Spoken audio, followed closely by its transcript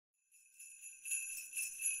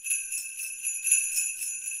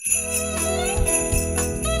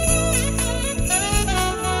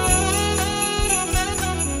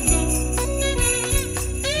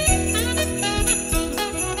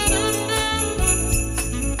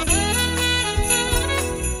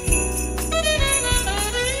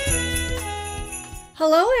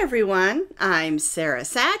everyone, I'm Sara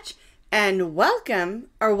Sach and welcome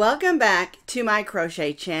back to my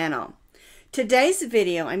crochet channel. Today's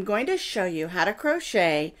video I'm going to show you how to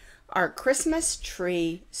crochet our Christmas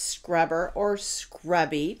tree scrubber or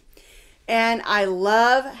scrubby, and I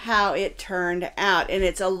love how it turned out, and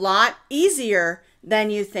it's a lot easier than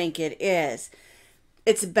you think it is.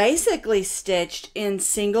 It's basically stitched in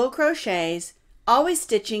single crochets, always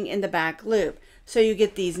stitching in the back loop. So you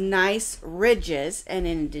get these nice ridges and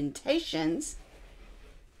indentations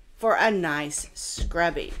for a nice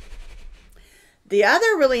scrubby. The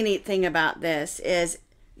other really neat thing about this is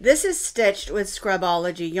stitched with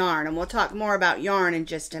Scrub-ology yarn, and we'll talk more about yarn in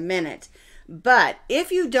just a minute. But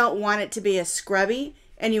if you don't want it to be a scrubby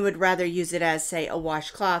and you would rather use it as, say, a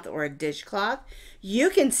washcloth or a dishcloth, you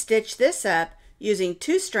can stitch this up using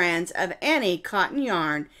 2 strands of any cotton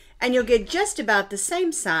yarn, and you'll get just about the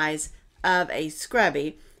same size of a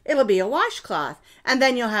scrubby. It'll be a washcloth, and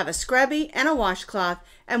then you'll have a scrubby and a washcloth,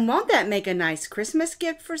 and won't that make a nice Christmas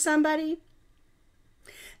gift for somebody?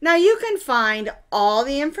 Now you can find all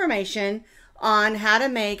the information on how to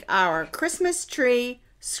make our Christmas tree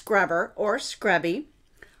scrubber or scrubby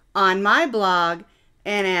on my blog,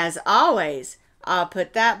 and as always, I'll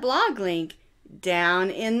put that blog link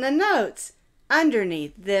down in the notes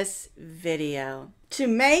underneath this video. To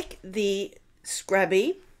make the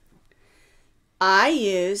scrubby, I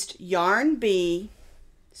used Yarn Bee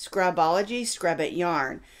Scrub-ology Scrub It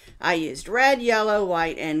yarn. I used red, yellow,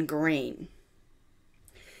 white, and green.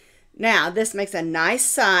 Now this makes a nice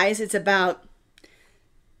size. It's about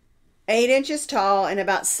 8 inches tall and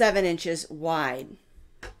about 7 inches wide.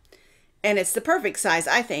 And it's the perfect size,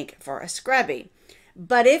 I think, for a scrubby.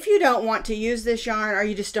 But if you don't want to use this yarn, or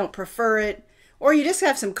you just don't prefer it, or you just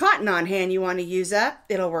have some cotton on hand you want to use up,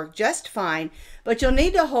 it'll work just fine. But you'll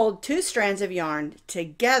need to hold 2 strands of yarn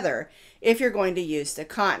together if you're going to use the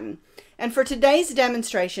cotton. And for today's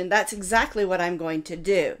demonstration, that's exactly what I'm going to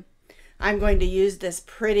do. I'm going to use this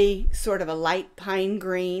pretty sort of a light pine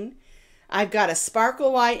green. I've got a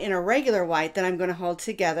sparkle white and a regular white that I'm going to hold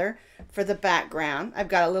together for the background. I've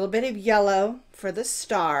got a little bit of yellow for the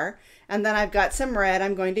star, and then I've got some red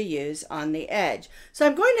I'm going to use on the edge. So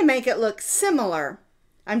I'm going to make it look similar.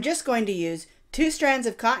 I'm just going to use 2 strands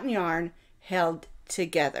of cotton yarn held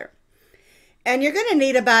together. And you're going to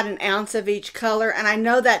need about 1 ounce of each color, and I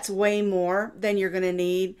know that's way more than you're going to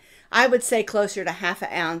need. I would say closer to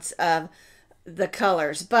 1/2 ounce of the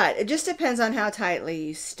colors, but it just depends on how tightly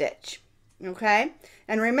you stitch. Okay?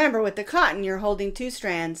 And remember, with the cotton, you're holding 2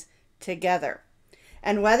 strands together.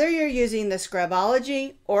 And whether you're using the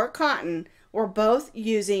Scrub-ology or cotton, or both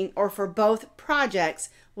using, or for both projects,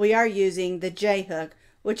 we are using the J hook,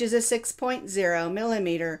 which is a 6.0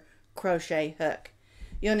 millimeter crochet hook.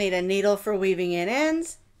 You'll need a needle for weaving in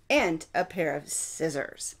ends and a pair of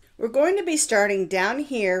scissors. We're going to be starting down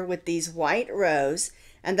here with these white rows,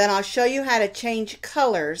 and then I'll show you how to change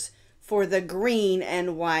colors for the green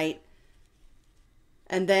and white,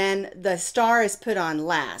 and then the star is put on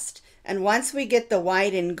last. And once we get the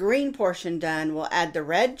white and green portion done, we'll add the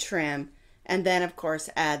red trim, and then of course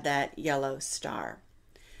add that yellow star.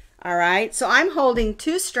 All right, so I'm holding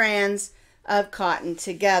 2 strands of cotton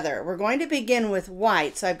together. We're going to begin with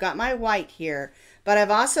white, so I've got my white here, but I've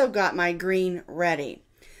also got my green ready.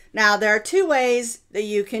 Now there are 2 ways that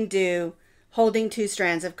you can do holding 2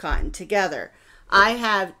 strands of cotton together. I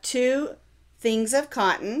have 2 things of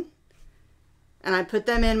cotton, and I put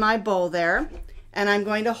them in my bowl there, and I'm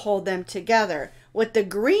going to hold them together. With the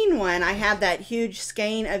green one, I have that huge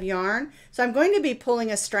skein of yarn, so I'm going to be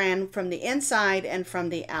pulling a strand from the inside and from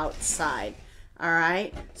the outside. All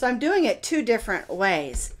right, so I'm doing it 2 different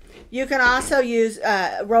ways. You can also use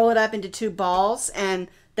roll it up into 2 balls, and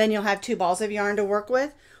then you'll have 2 balls of yarn to work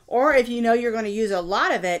with. Or if you know you're going to use a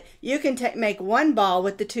lot of it, you can make 1 ball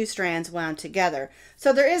with the 2 strands wound together.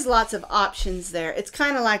 So there is lots of options there. It's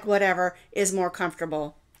kind of like whatever is more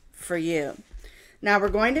comfortable for you. Now we're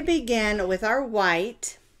going to begin with our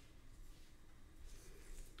white.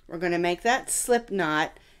 We're going to make that slip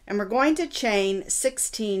knot, and we're going to chain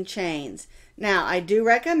 16 chains. Now I do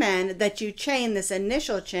recommend that you chain this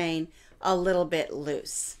initial chain a little bit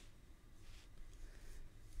loose.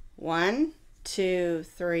 1, 2,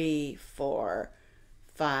 3, 4,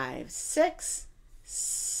 5, 6,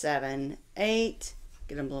 7, 8.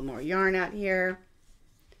 Get a little more yarn out here.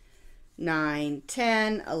 9,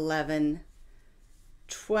 10, 11,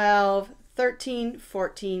 12, 13,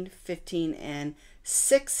 14, 15, and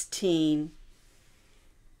 16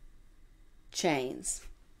 chains.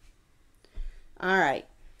 All right,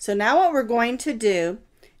 so now what we're going to do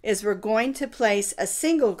is we're going to place a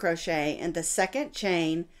single crochet in the second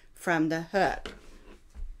chain from the hook.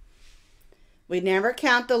 We never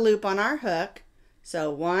count the loop on our hook. So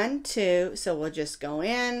 1, 2, so we'll just go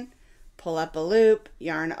in, pull up a loop,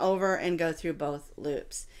 yarn over, and go through both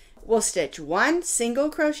loops. We'll stitch 1 single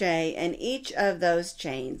crochet in each of those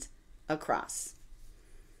chains across.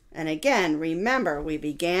 And again, remember, we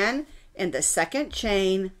began in the second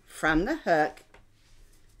chain from the hook,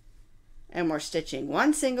 and we're stitching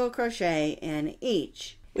 1 single crochet in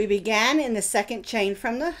each. We began in the second chain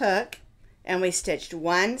from the hook, and we stitched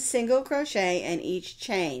 1 single crochet in each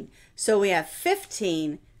chain. So we have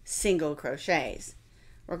 15 single crochets.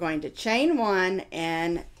 We're going to chain 1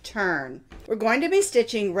 and turn. We're going to be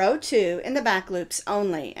stitching row 2 in the back loops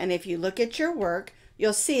only. And if you look at your work,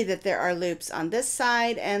 you'll see that there are loops on this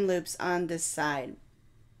side and loops on this side.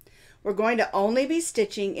 We're going to only be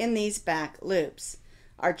stitching in these back loops.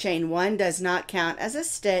 Our chain 1 does not count as a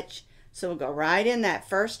stitch, so we'll go right in that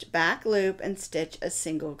first back loop and stitch a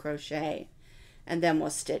single crochet. And then we'll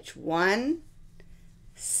stitch 1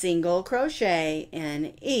 single crochet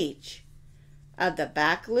in each of the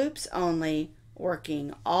back loops only,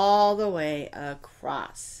 working all the way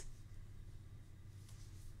across.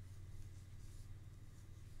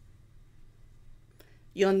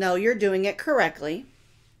 You'll know you're doing it correctly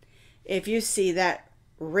if you see that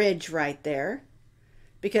ridge right there,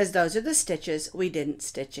 because those are the stitches we didn't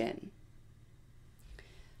stitch in.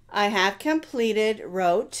 I have completed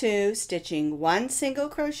row 2, stitching 1 single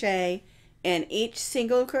crochet in each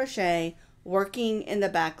single crochet, working in the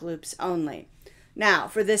back loops only. Now,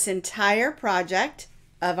 for this entire project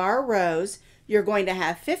of our rows, you're going to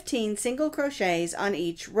have 15 single crochets on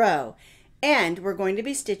each row, and we're going to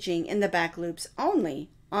be stitching in the back loops only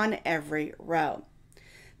on every row.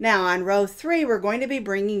 Now, on row 3, we're going to be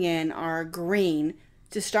bringing in our green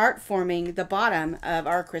to start forming the bottom of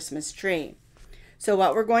our Christmas tree. So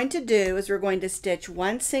what we're going to do is we're going to stitch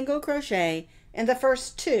 1 single crochet in the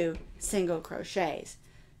first 2 single crochets.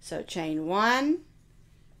 So chain 1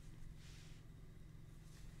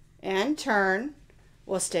 and turn.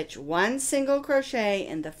 We'll stitch 1 single crochet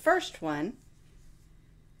in the first one.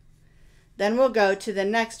 Then we'll go to the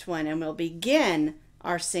next one and we'll begin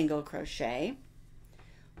our single crochet.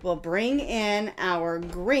 We'll bring in our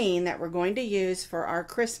green that we're going to use for our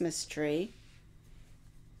Christmas tree.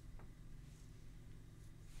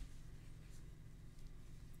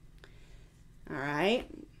 All right,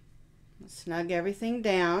 snug everything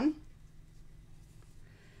down.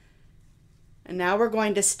 And now we're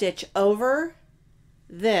going to stitch over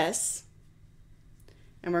this,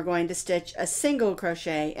 and we're going to stitch a single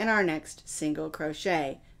crochet in our next single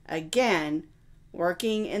crochet. Again,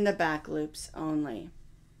 working in the back loops only.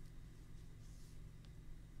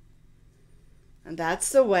 And that's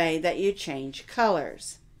the way that you change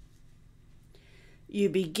colors. You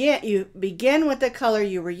begin with the color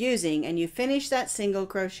you were using, and you finish that single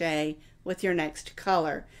crochet with your next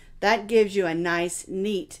color. That gives you a nice,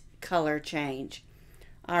 neat color change.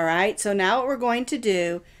 All right, so now what we're going to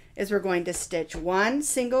do is we're going to stitch 1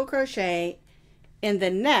 single crochet in the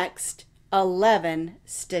next 11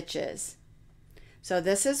 stitches. So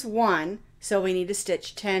this is 1, so we need to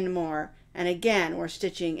stitch 10 more. And again, we're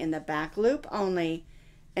stitching in the back loop only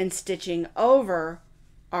and stitching over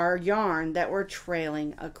our yarn that we're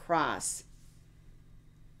trailing across.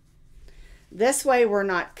 This way we're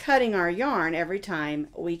not cutting our yarn every time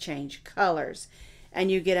we change colors, and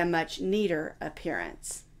you get a much neater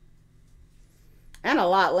appearance and a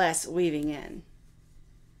lot less weaving in.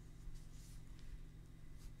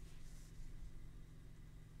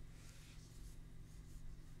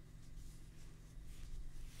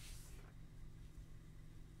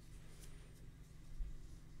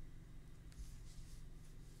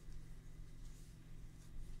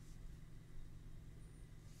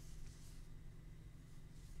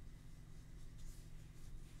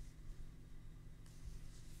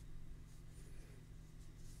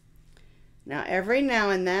 Now every now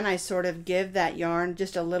and then I sort of give that yarn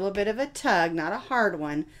just a little bit of a tug, not a hard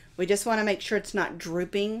one. We just want to make sure it's not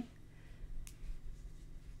drooping.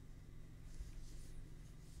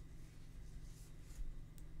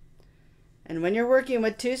 And when you're working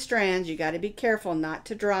with 2 strands, you got to be careful not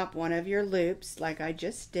to drop one of your loops like I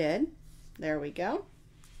just did. There we go.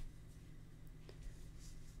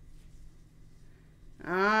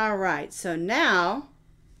 All right, so now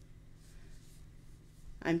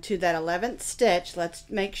I'm to that 11th stitch. Let's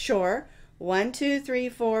make sure. 1, 2, 3,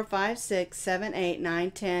 4, 5, 6, 7, 8,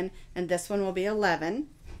 9, 10, and this one will be 11.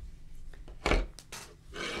 There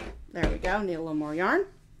we go. Need a little more yarn.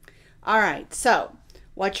 All right, so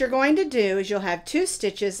what you're going to do is you'll have 2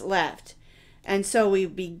 stitches left. And so we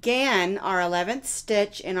began our 11th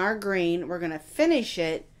stitch in our green. We're going to finish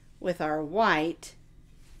it with our white.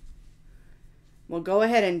 We'll go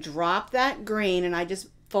ahead and drop that green, and I just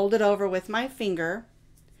fold it over with my finger,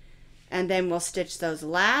 and then we'll stitch those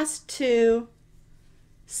last 2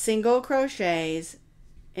 single crochets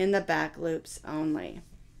in the back loops only,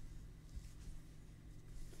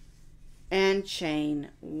 and chain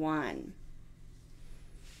 1.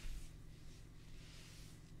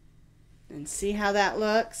 And see how that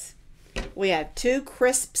looks? We have 2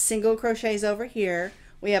 crisp single crochets over here.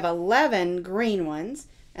 We have 11 green ones,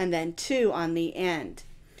 and then 2 on the end.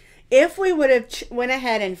 If we would have went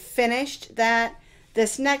ahead and finished that,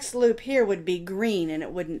 this next loop here would be green and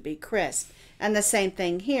it wouldn't be crisp. And the same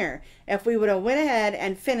thing here. If we would have went ahead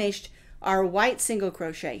and finished our white single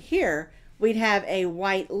crochet here, we'd have a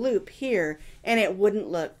white loop here and it wouldn't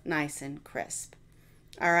look nice and crisp.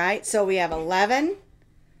 All right, so we have 11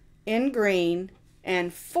 in green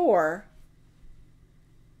and 4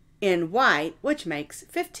 in white, which makes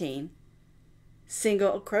 15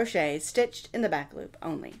 single crochets stitched in the back loop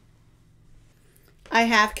only. I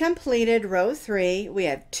have completed row 3. We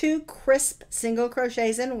have 2 crisp single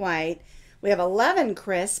crochets in white. We have 11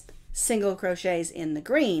 crisp single crochets in the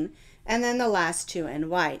green, and then the last 2 in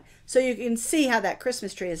white. So you can see how that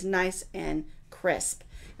Christmas tree is nice and crisp.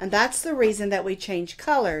 And that's the reason that we change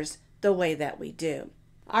colors the way that we do.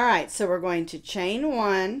 All right, so we're going to chain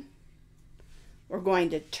 1. We're going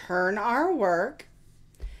to turn our work.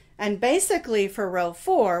 And basically for row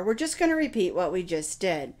 4, we're just going to repeat what we just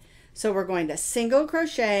did. So we're going to single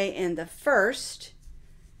crochet in the first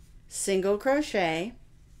single crochet.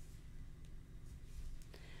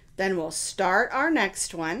 Then we'll start our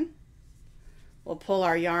next one. We'll pull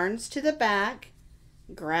our yarns to the back,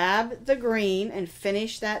 grab the green, and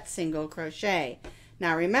finish that single crochet.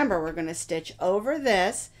 Now remember, we're going to stitch over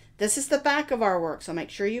this. This is the back of our work, so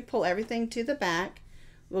make sure you pull everything to the back.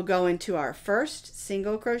 We'll go into our first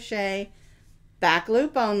single crochet, back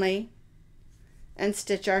loop only, and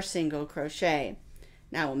stitch our single crochet.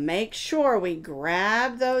 Now we'll make sure we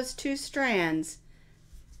grab those 2 strands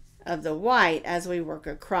of the white as we work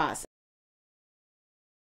across.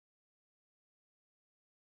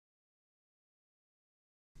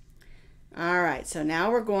 All right, so now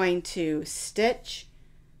we're going to stitch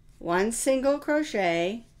 1 single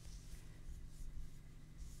crochet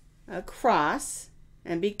across,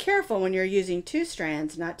 and be careful when you're using 2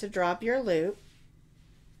 strands not to drop your loop.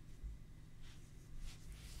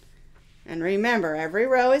 And remember, every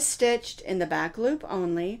row is stitched in the back loop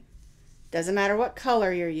only. Doesn't matter what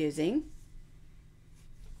color you're using.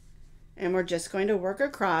 And we're just going to work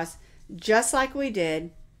across just like we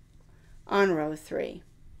did on row 3.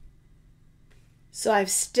 So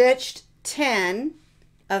I've stitched 10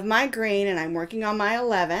 of my green and I'm working on my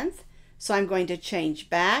 11th. So I'm going to change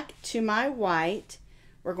back to my white.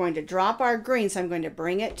 We're going to drop our green, so I'm going to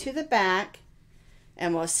bring it to the back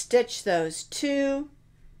and we'll stitch those 2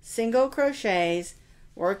 single crochets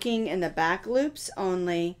working in the back loops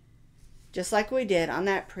only, just like we did on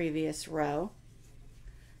that previous row,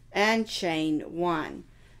 and chain 1.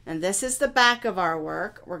 And this is the back of our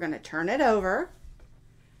work. We're going to turn it over,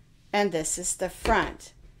 and this is the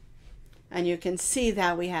front. And you can see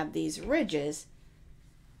that we have these ridges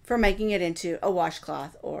for making it into a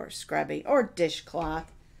washcloth or scrubby or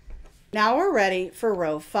dishcloth. Now we're ready for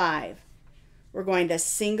row 5. We're going to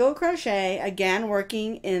single crochet, again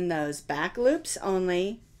working in those back loops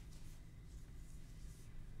only.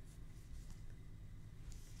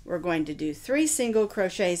 We're going to do 3 single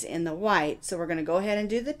crochets in the white, so we're going to go ahead and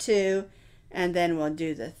do the 2, and then we'll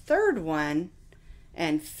do the 3rd one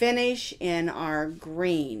and finish in our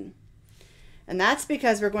green. And that's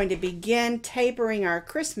because we're going to begin tapering our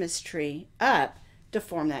Christmas tree up to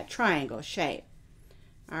form that triangle shape.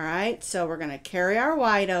 All right, so we're going to carry our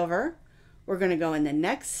white over. We're going to go in the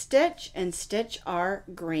next stitch and stitch our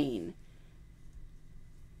green.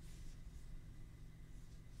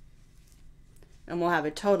 And we'll have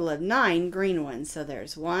a total of 9 green ones. So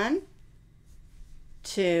there's 1,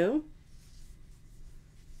 2,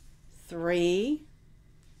 3,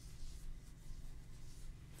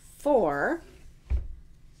 4,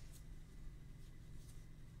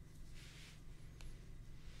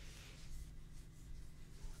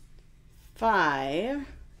 5,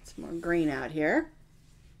 it's more green out here,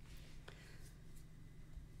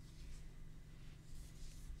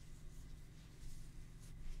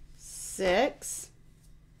 6,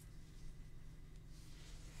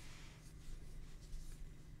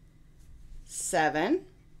 7,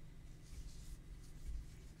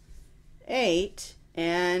 8,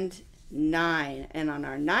 and 9. And on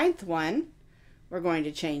our 9th one, we're going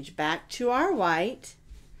to change back to our white.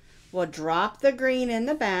 We'll drop the green in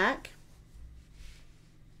the back.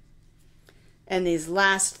 And these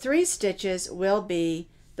last 3 stitches will be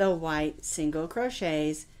the white single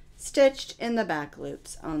crochets stitched in the back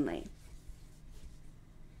loops only.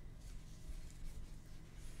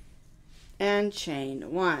 And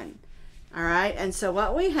chain 1. All right, and so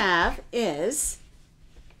what we have is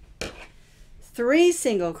 3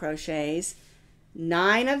 single crochets,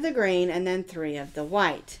 9 of the green, and then 3 of the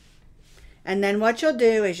white. And then what you'll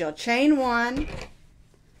do is you'll chain 1,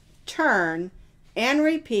 turn, and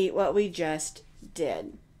repeat what we just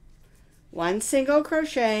did. 1 single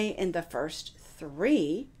crochet in the first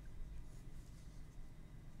 3,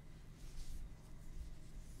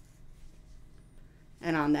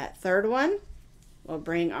 and on that third one we'll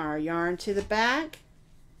bring our yarn to the back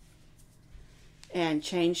and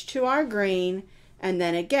change to our green, and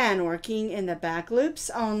then again working in the back loops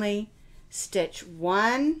only, stitch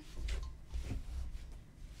 1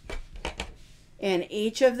 in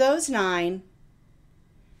each of those 9,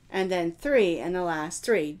 and then 3 in the last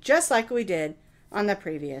 3, just like we did on the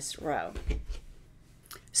previous row.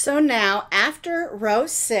 So now after row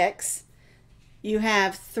 6, you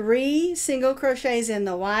have 3 single crochets in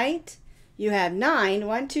the white, you have 9,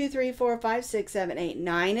 1, 2, 3, 4, 5, 6, 7, 8,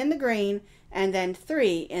 9 in the green, and then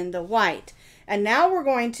 3 in the white. And now we're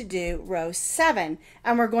going to do row 7,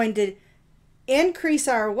 and we're going to increase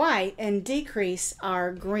our white and decrease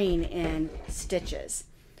our green in stitches.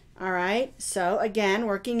 All right, so again,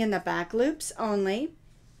 working in the back loops only,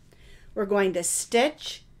 we're going to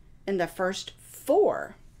stitch in the first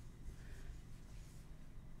 4.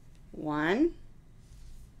 1,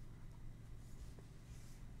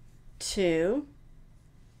 2,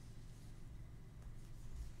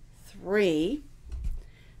 3,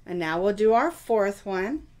 and now we'll do our 4th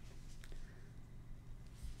one.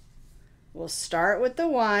 We'll start with the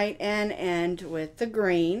white and end with the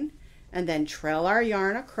green, and then trail our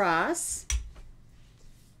yarn across.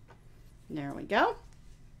 There we go.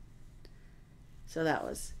 So that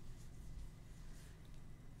was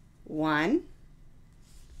 1,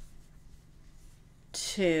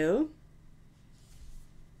 2,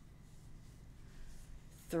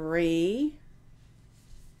 3,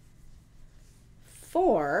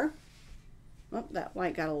 4. Oh, that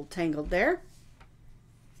white got a little tangled there.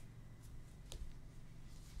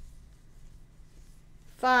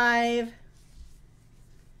 5,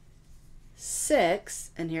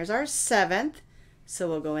 6, and here's our 7th. So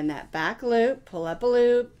we'll go in that back loop, pull up a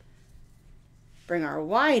loop, bring our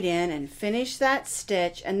white in and finish that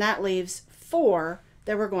stitch, and that leaves 4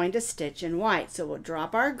 that we're going to stitch in white. So we'll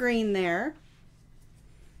drop our green there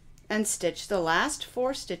and stitch the last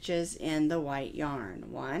 4 stitches in the white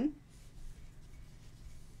yarn. 1,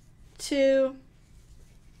 2,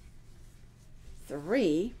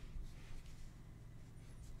 3,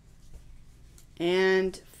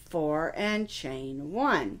 and 4, and chain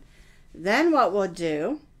 1. Then what we'll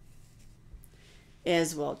do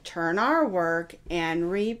is we'll turn our work and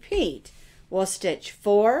repeat. We'll stitch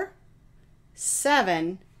 4,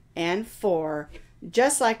 7, and 4,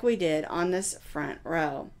 just like we did on this front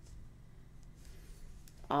row.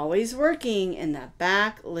 Always working in the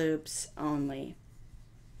back loops only.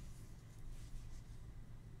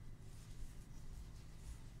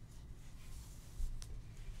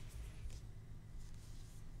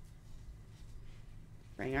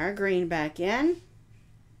 Bring our green back in,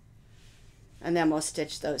 and then we'll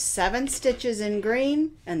stitch those 7 stitches in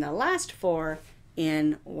green and the last 4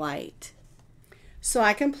 in white. So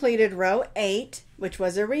I completed row 8, which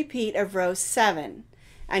was a repeat of row 7,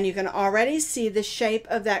 and you can already see the shape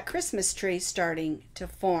of that Christmas tree starting to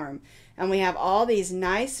form. And we have all these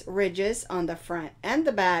nice ridges on the front and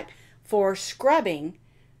the back for scrubbing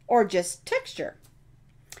or just texture.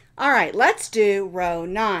 All right, let's do row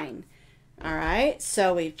 9. All right,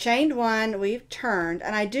 so we've chained 1, we've turned,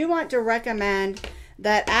 and I do want to recommend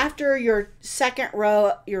that after your second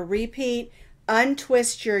row, your repeat,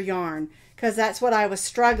 untwist your yarn, because that's what I was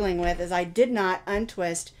struggling with, is I did not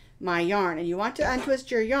untwist my yarn. And you want to untwist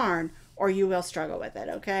your yarn or you will struggle with it,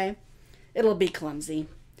 okay? It'll be clumsy.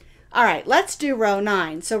 All right, let's do row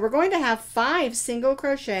 9. So we're going to have 5 single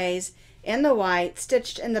crochets in the white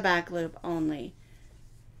stitched in the back loop only.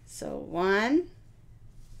 So 1,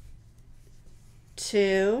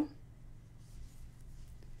 2,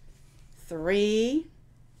 3,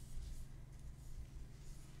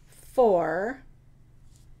 4,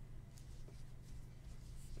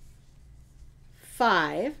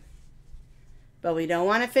 5, but we don't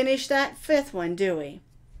want to finish that 5th one, do we?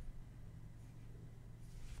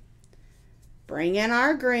 Bring in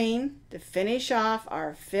our green to finish off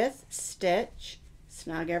our 5th stitch.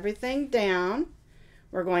 Snug everything down.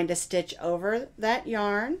 We're going to stitch over that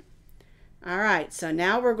yarn. All right, so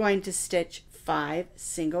now we're going to stitch 5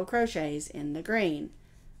 single crochets in the green.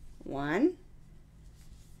 1,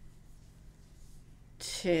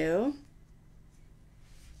 2,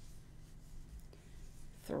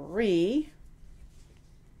 3,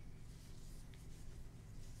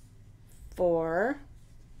 4,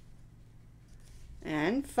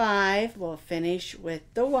 and 5. We'll finish with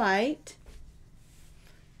the white.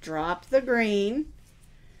 Drop the green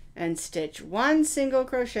and stitch 1 single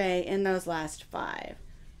crochet in those last 5.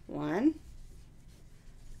 1,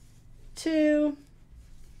 2,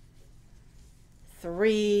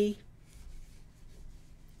 3,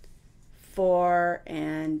 4,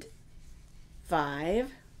 and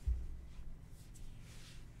 5.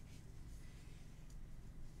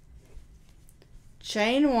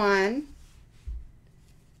 Chain 1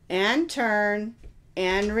 and turn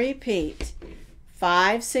and repeat.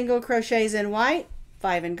 5 single crochets in white,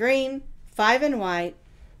 5 in green, 5 in white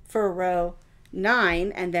for row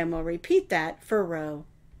 9, and then we'll repeat that for row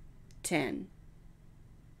 10.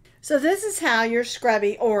 So this is how your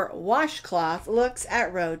scrubby or washcloth looks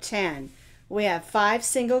at row 10. We have 5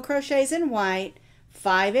 single crochets in white,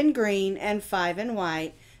 5 in green, and 5 in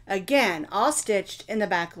white. Again, all stitched in the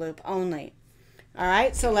back loop only. All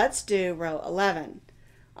right, so let's do row 11.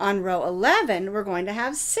 On row 11, we're going to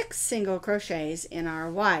have 6 single crochets in our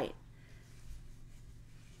white.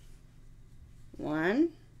 1,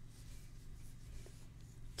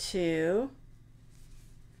 2,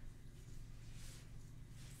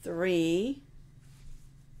 3,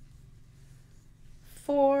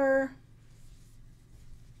 4,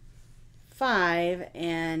 5,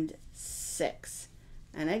 and 6.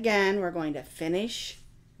 And again, we're going to finish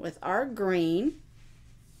with our green.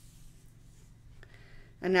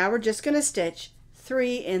 And now we're just going to stitch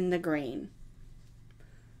 3 in the green.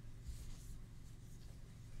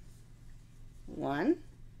 1,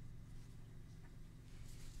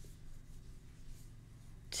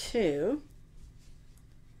 2,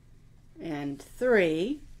 and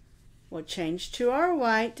 3. We'll change to our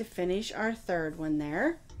white to finish our third one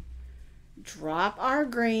there. Drop our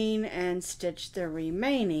green and stitch the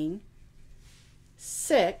remaining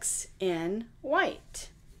 6 in white.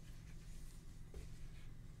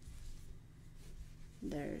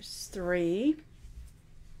 There's 3.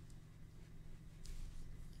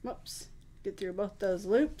 Whoops, get through both those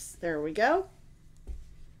loops. There we go.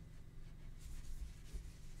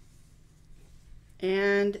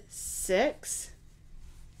 And 6.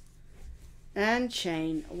 And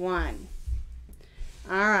chain 1.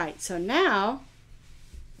 All right, so now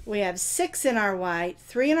we have 6 in our white,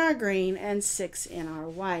 3 in our green, and 6 in our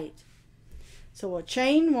white. So we'll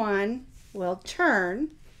chain 1, we'll turn,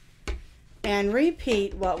 and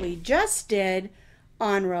repeat what we just did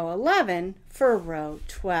on row 11 for row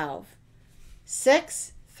 12.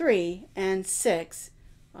 6, 3, and 6,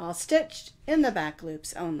 all stitched in the back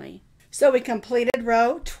loops only. So we completed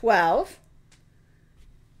row 12,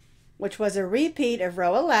 which was a repeat of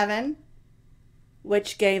row 11,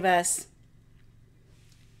 which gave us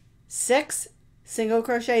 6 single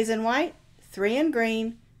crochets in white, 3 in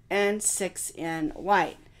green, and 6 in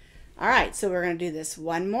white. All right, so we're going to do this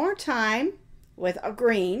one more time with a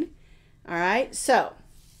green. All right, so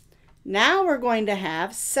now we're going to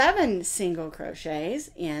have 7 single crochets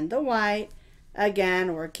in the white,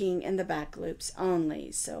 again working in the back loops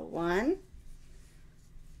only. So 1,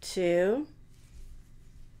 2,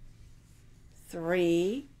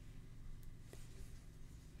 3,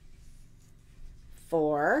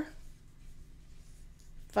 4,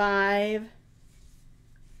 5,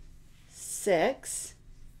 6,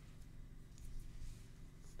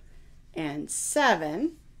 and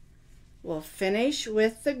 7. We'll finish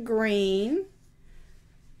with the green.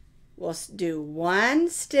 We'll do 1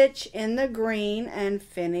 stitch in the green and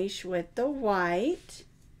finish with the white.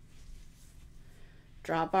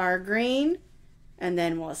 Drop our green, and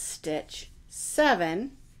then we'll stitch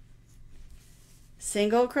 7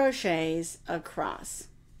 single crochets across.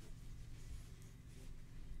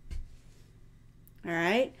 All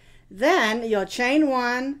right, then you'll chain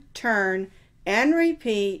 1, turn, and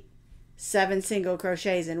repeat 7 single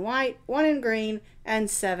crochets in white, 1 in green, and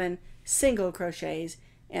 7 single crochets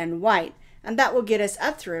in white. And that will get us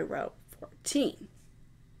up through row 14.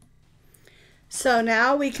 So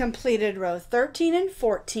now we completed row 13 and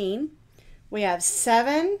 14. We have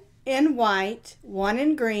 7 in white, 1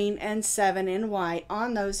 in green, and 7 in white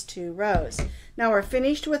on those 2 rows. Now we're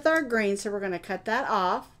finished with our green, so we're going to cut that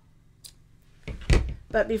off.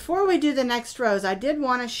 But before we do the next rows, I did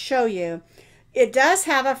want to show you, it does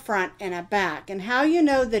have a front and a back. And how you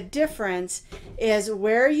know the difference is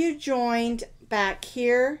where you joined back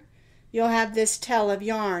here you'll have this tail of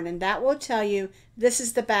yarn, and that will tell you this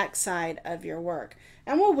is the back side of your work.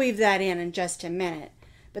 And we'll weave that in just a minute,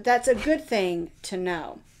 but that's a good thing to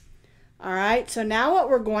know. All right, so now what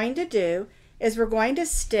we're going to do is we're going to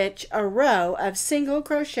stitch a row of single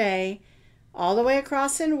crochet all the way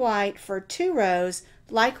across in white for 2 rows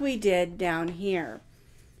like we did down here.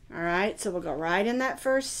 All right, so we'll go right in that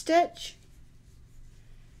first stitch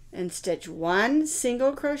and stitch 1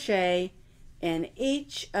 single crochet in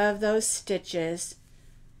each of those stitches,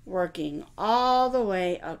 working all the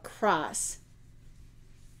way across.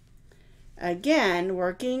 Again,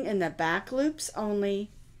 working in the back loops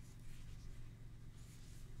only.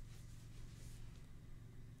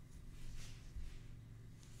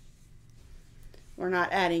 We're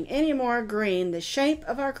not adding any more green. The shape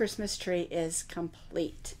of our Christmas tree is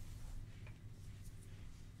complete.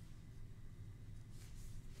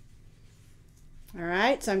 All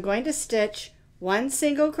right, so I'm going to stitch 1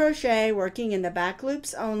 single crochet, working in the back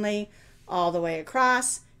loops only, all the way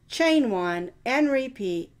across, chain 1, and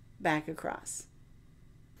repeat back across.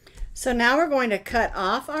 So now we're going to cut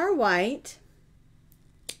off our white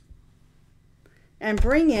and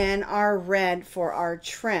bring in our red for our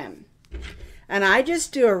trim. And I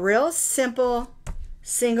just do a real simple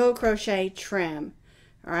single crochet trim.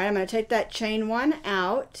 All right, I'm going to take that chain 1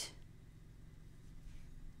 out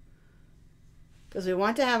because we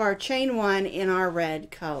want to have our chain 1 in our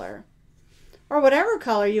red color, or whatever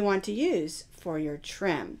color you want to use for your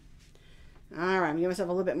trim. All right, I'm going to give myself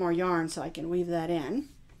a little bit more yarn so I can weave that in.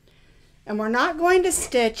 And we're not going to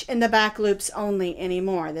stitch in the back loops only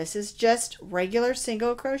anymore. This is just regular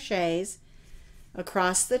single crochets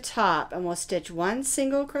across the top, and we'll stitch 1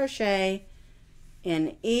 single crochet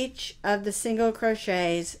in each of the single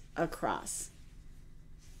crochets across.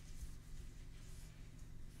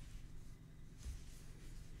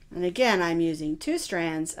 And again, I'm using 2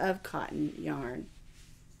 strands of cotton yarn.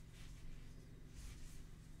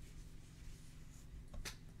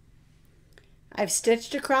 I've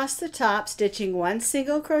stitched across the top, stitching 1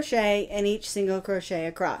 single crochet in each single crochet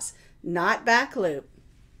across, not back loop.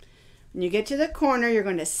 When you get to the corner, you're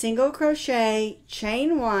going to single crochet,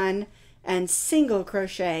 chain 1, and single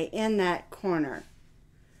crochet in that corner.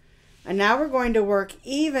 And now we're going to work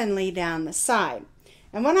evenly down the side.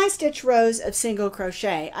 And when I stitch rows of single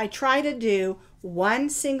crochet, I try to do 1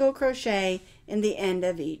 single crochet in the end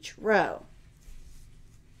of each row.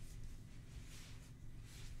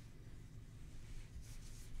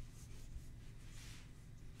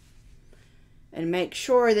 And make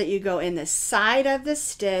sure that you go in the side of the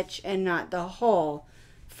stitch and not the hole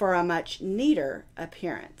for a much neater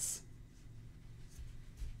appearance.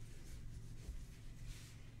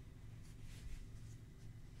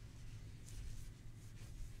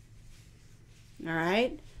 All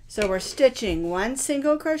right, so we're stitching 1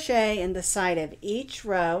 single crochet in the side of each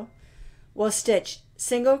row. We'll stitch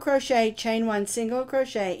single crochet, chain 1 single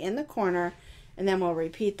crochet in the corner, and then we'll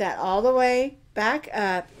repeat that all the way back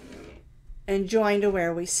up and join to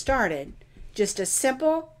where we started. Just a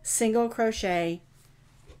simple single crochet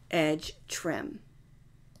edge trim.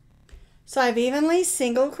 So I've evenly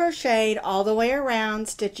single crocheted all the way around,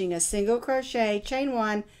 stitching a single crochet, chain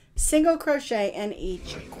 1, single crochet in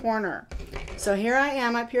each corner. So here I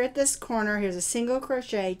am up here at this corner. Here's a single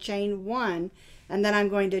crochet, chain 1, and then I'm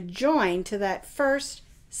going to join to that first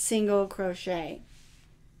single crochet.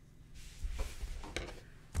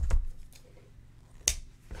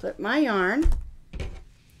 Clip my yarn.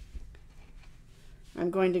 I'm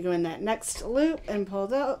going to go in that next loop and pull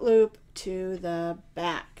the loop to the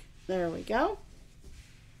back. There we go.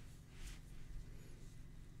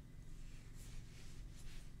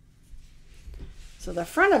 So the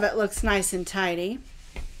front of it looks nice and tidy.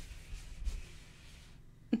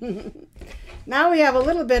 Now we have a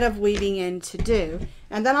little bit of weaving in to do,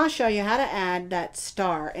 and then I'll show you how to add that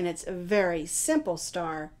star, and it's a very simple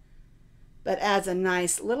star, but adds a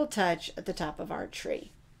nice little touch at the top of our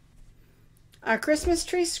tree. Our Christmas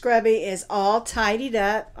tree scrubby is all tidied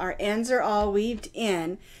up, our ends are all weaved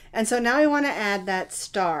in, and so now we want to add that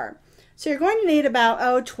star. So you're going to need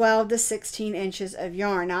about 12 to 16 inches of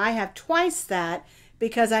yarn. Now I have twice that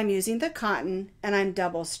because I'm using the cotton and I'm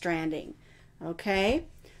double stranding. Okay,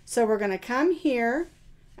 so we're going to come here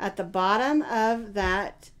at the bottom of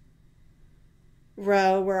that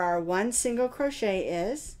row where our 1 single crochet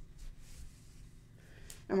is,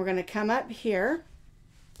 and we're going to come up here.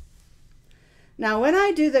 Now when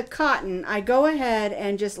I do the cotton, I go ahead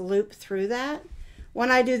and just loop through that.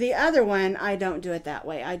 When I do the other one, I don't do it that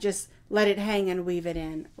way. I just let it hang and weave it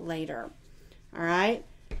in later. All right,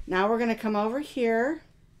 now we're going to come over here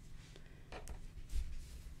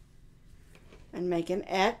and make an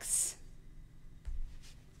X.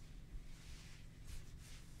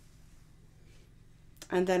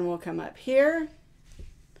 And then we'll come up here.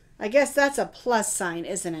 I guess that's a plus sign,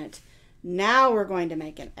 isn't it? Now we're going to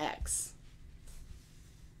make an X.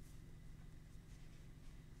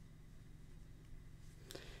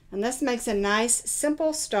 And this makes a nice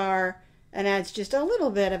simple star and adds just a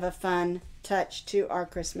little bit of a fun touch to our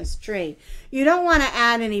Christmas tree. You don't want to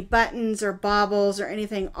add any buttons or baubles or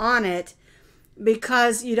anything on it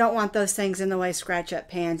because you don't want those things in the way, scratch up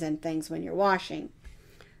pans and things when you're washing.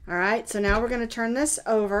 All right, so now we're going to turn this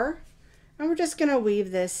over and we're just going to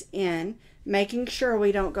weave this in, making sure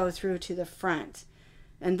we don't go through to the front.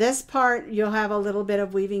 And this part you'll have a little bit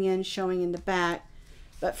of weaving in showing in the back,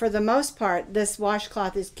 but for the most part this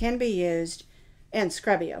washcloth can be used, and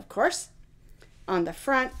scrubby of course, on the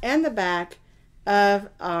front and the back of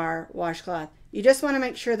our washcloth. You just want to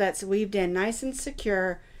make sure that's weaved in nice and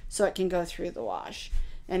secure so it can go through the wash.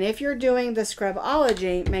 And if you're doing the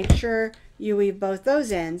Scrub-ology, make sure you weave both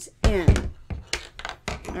those ends in.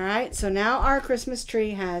 All right, so now our Christmas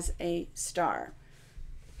tree has a star.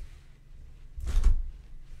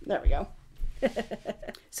 There we go.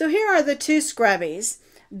 So here are the two scrubbies.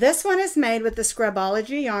 This one is made with the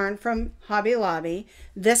Scrub-ology yarn from Hobby Lobby.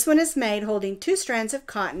 This one is made holding 2 strands of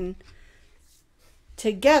cotton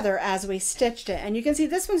together as we stitched it. And you can see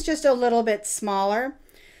this one's just a little bit smaller.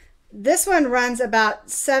 This one runs about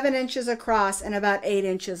 7 inches across and about 8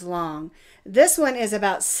 inches long. This one is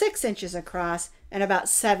about 6 inches across and about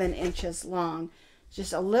 7 inches long.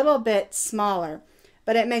 Just a little bit smaller.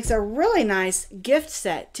 But it makes a really nice gift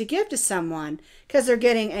set to give to someone because they're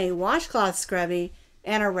getting a washcloth scrubby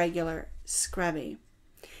and a regular scrubby.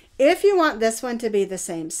 If you want this one to be the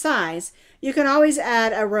same size, you can always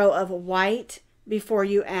add a row of white before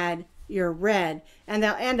you add your red, and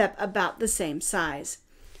they'll end up about the same size.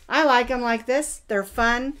 I like them like this. They're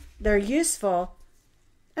fun, they're useful,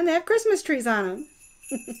 and they have Christmas trees on them.